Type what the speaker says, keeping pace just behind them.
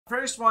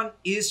first one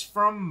is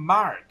from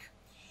Mark.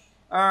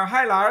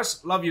 Hi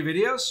Lars, love your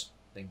videos.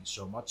 Thank you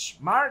so much,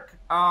 Mark.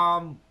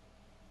 I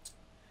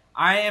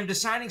am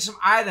designing some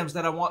items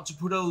that I want to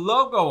put a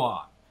logo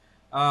on.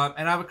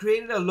 And I've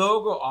created a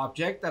logo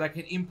object that I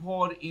can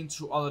import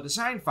into other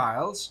design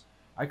files.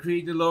 I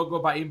create the logo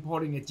by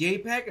importing a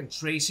JPEG and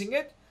tracing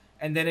it,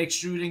 and then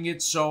extruding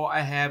it so I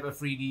have a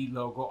 3D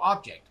logo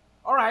object.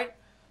 All right,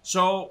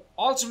 so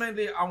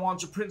ultimately I want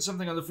to print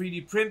something on the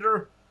 3D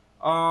printer,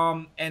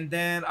 and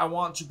then I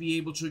want to be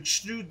able to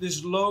extrude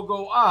this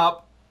logo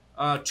up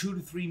 2 to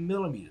 3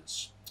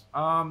 millimeters.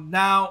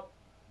 Now,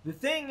 the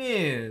thing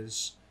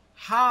is,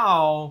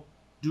 how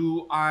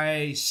do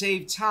I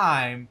save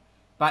time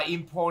by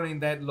importing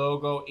that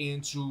logo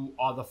into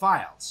other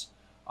files?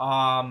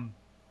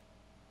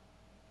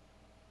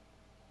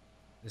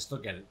 Let's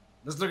look at it.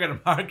 Let's look at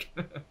it, Mark.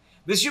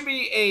 This should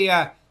be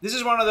a, this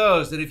is one of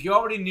those that if you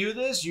already knew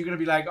this, you're going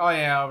to be like, oh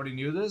yeah, I already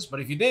knew this.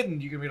 But if you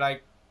didn't, you're going to be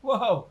like,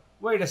 whoa,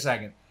 wait a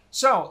second.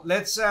 So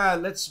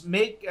let's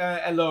make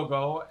a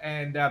logo.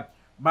 And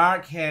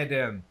Mark had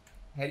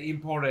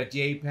imported a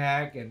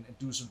JPEG and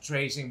do some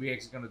tracing. We're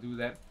actually going to do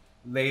that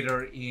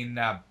later in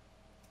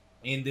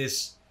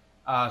this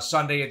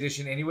Sunday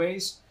edition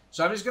anyways.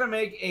 So I'm just going to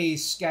make a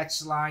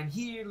sketch line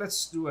here.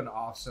 Let's do an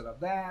offset of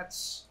that.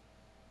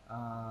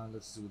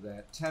 Let's do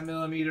that 10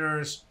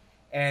 millimeters,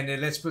 and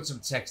then let's put some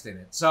text in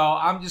it. So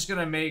I'm just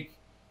gonna make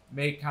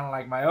kind of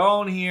like my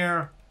own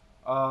here,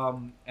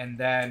 and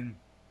then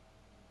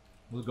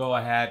we'll go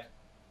ahead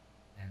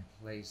and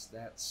place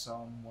that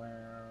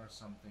somewhere,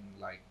 something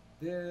like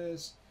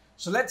this.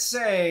 So let's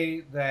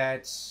say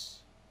that,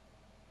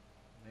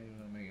 maybe I'm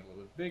gonna make it a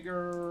little bit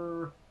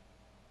bigger.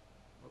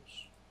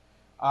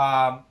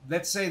 Oops.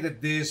 Let's say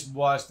that this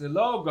was the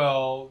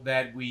logo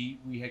that we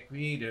had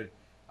created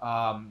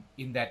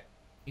in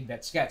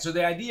that sketch. So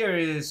the idea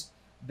is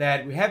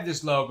that we have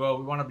this logo.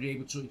 We want to be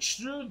able to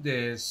extrude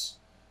this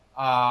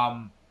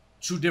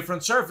to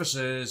different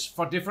surfaces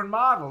for different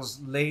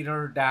models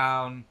later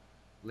down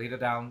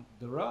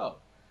the road.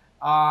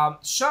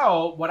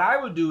 So what I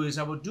would do is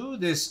I would do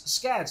this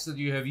sketch that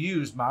you have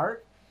used,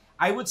 Mark.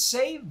 I would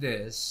save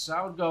this. So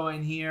I would go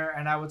in here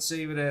and I would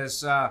save it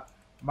as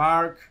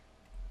Mark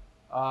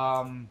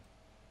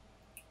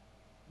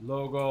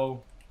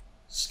logo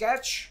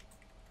sketch.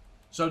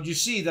 So you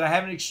see that I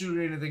haven't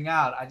extruded anything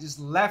out. I just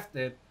left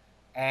it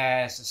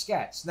as a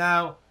sketch.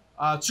 Now,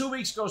 2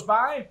 weeks goes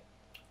by,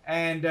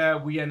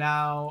 and we are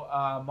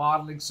now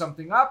modeling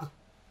something up.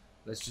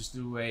 Let's just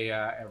do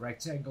a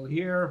rectangle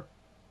here.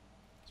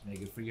 Let's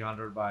make it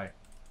 300 by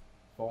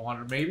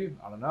 400 maybe.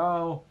 I don't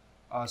know.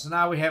 So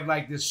now we have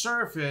like this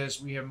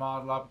surface we have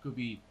modeled up. It could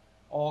be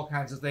all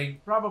kinds of things.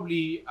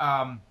 Probably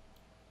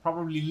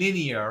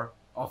linear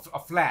or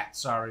flat,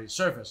 sorry,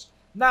 surface.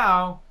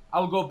 Now,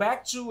 I'll go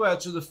back to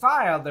the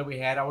file that we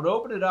had. I would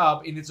open it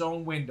up in its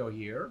own window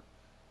here.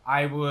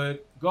 I would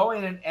go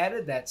in and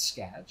edit that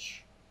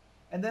sketch.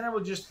 And then I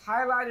would just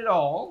highlight it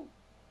all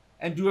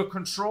and do a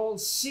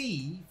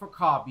Control-C for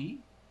copy.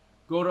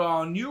 Go to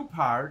our new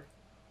part,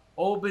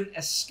 open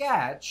a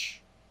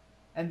sketch,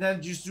 and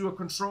then just do a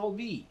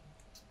Control-V.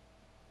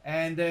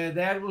 And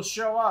that will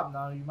show up.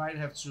 Now, you might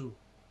have to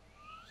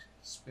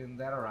spin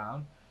that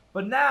around.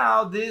 But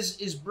now this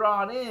is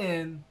brought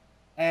in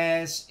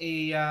as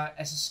a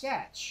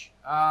sketch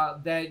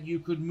that you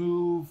could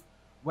move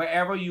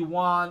wherever you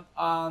want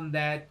on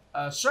that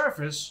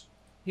surface.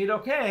 Hit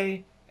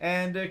OK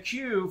and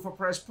Q for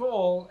press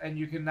pull, and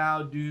you can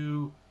now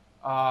do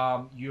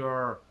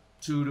your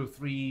 2 to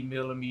 3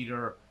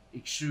 millimeter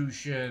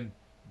extrusion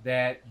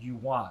that you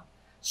want.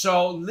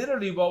 So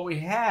literally what we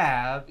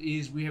have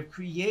is we have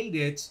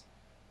created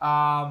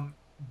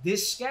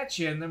this sketch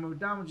here, and then when we're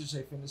done, we'll just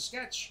say finish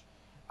sketch.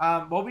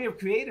 What we have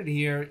created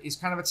here is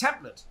kind of a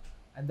template.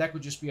 And that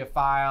could just be a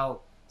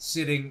file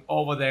sitting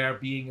over there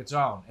being its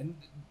own. And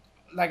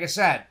like I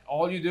said,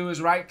 all you do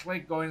is right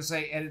click, go and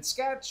say edit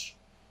sketch.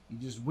 You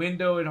just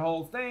window it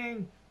whole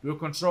thing, do a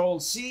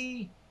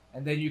Control-C,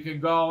 and then you can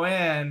go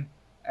in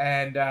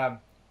and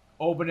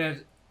open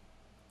it,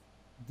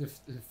 the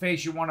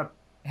face you want to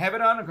have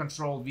it on, a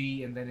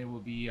Control-V, and then it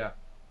will be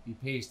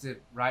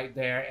pasted right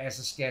there as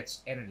a sketch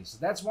entity. So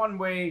that's one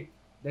way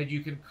that you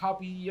can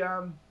copy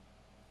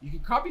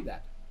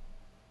that.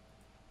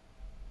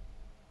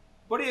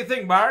 What do you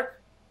think, Mark?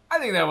 I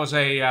think that was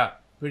a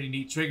pretty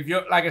neat trick. If you,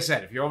 like I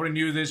said, if you already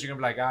knew this, you're gonna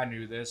be like, I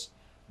knew this.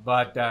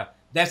 But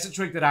that's the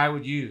trick that I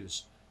would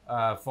use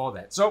for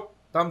that. So,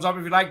 thumbs up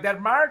if you like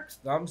that, Mark.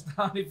 Thumbs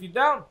down if you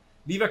don't.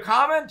 Leave a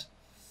comment.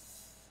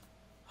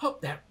 Hope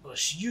that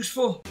was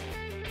useful.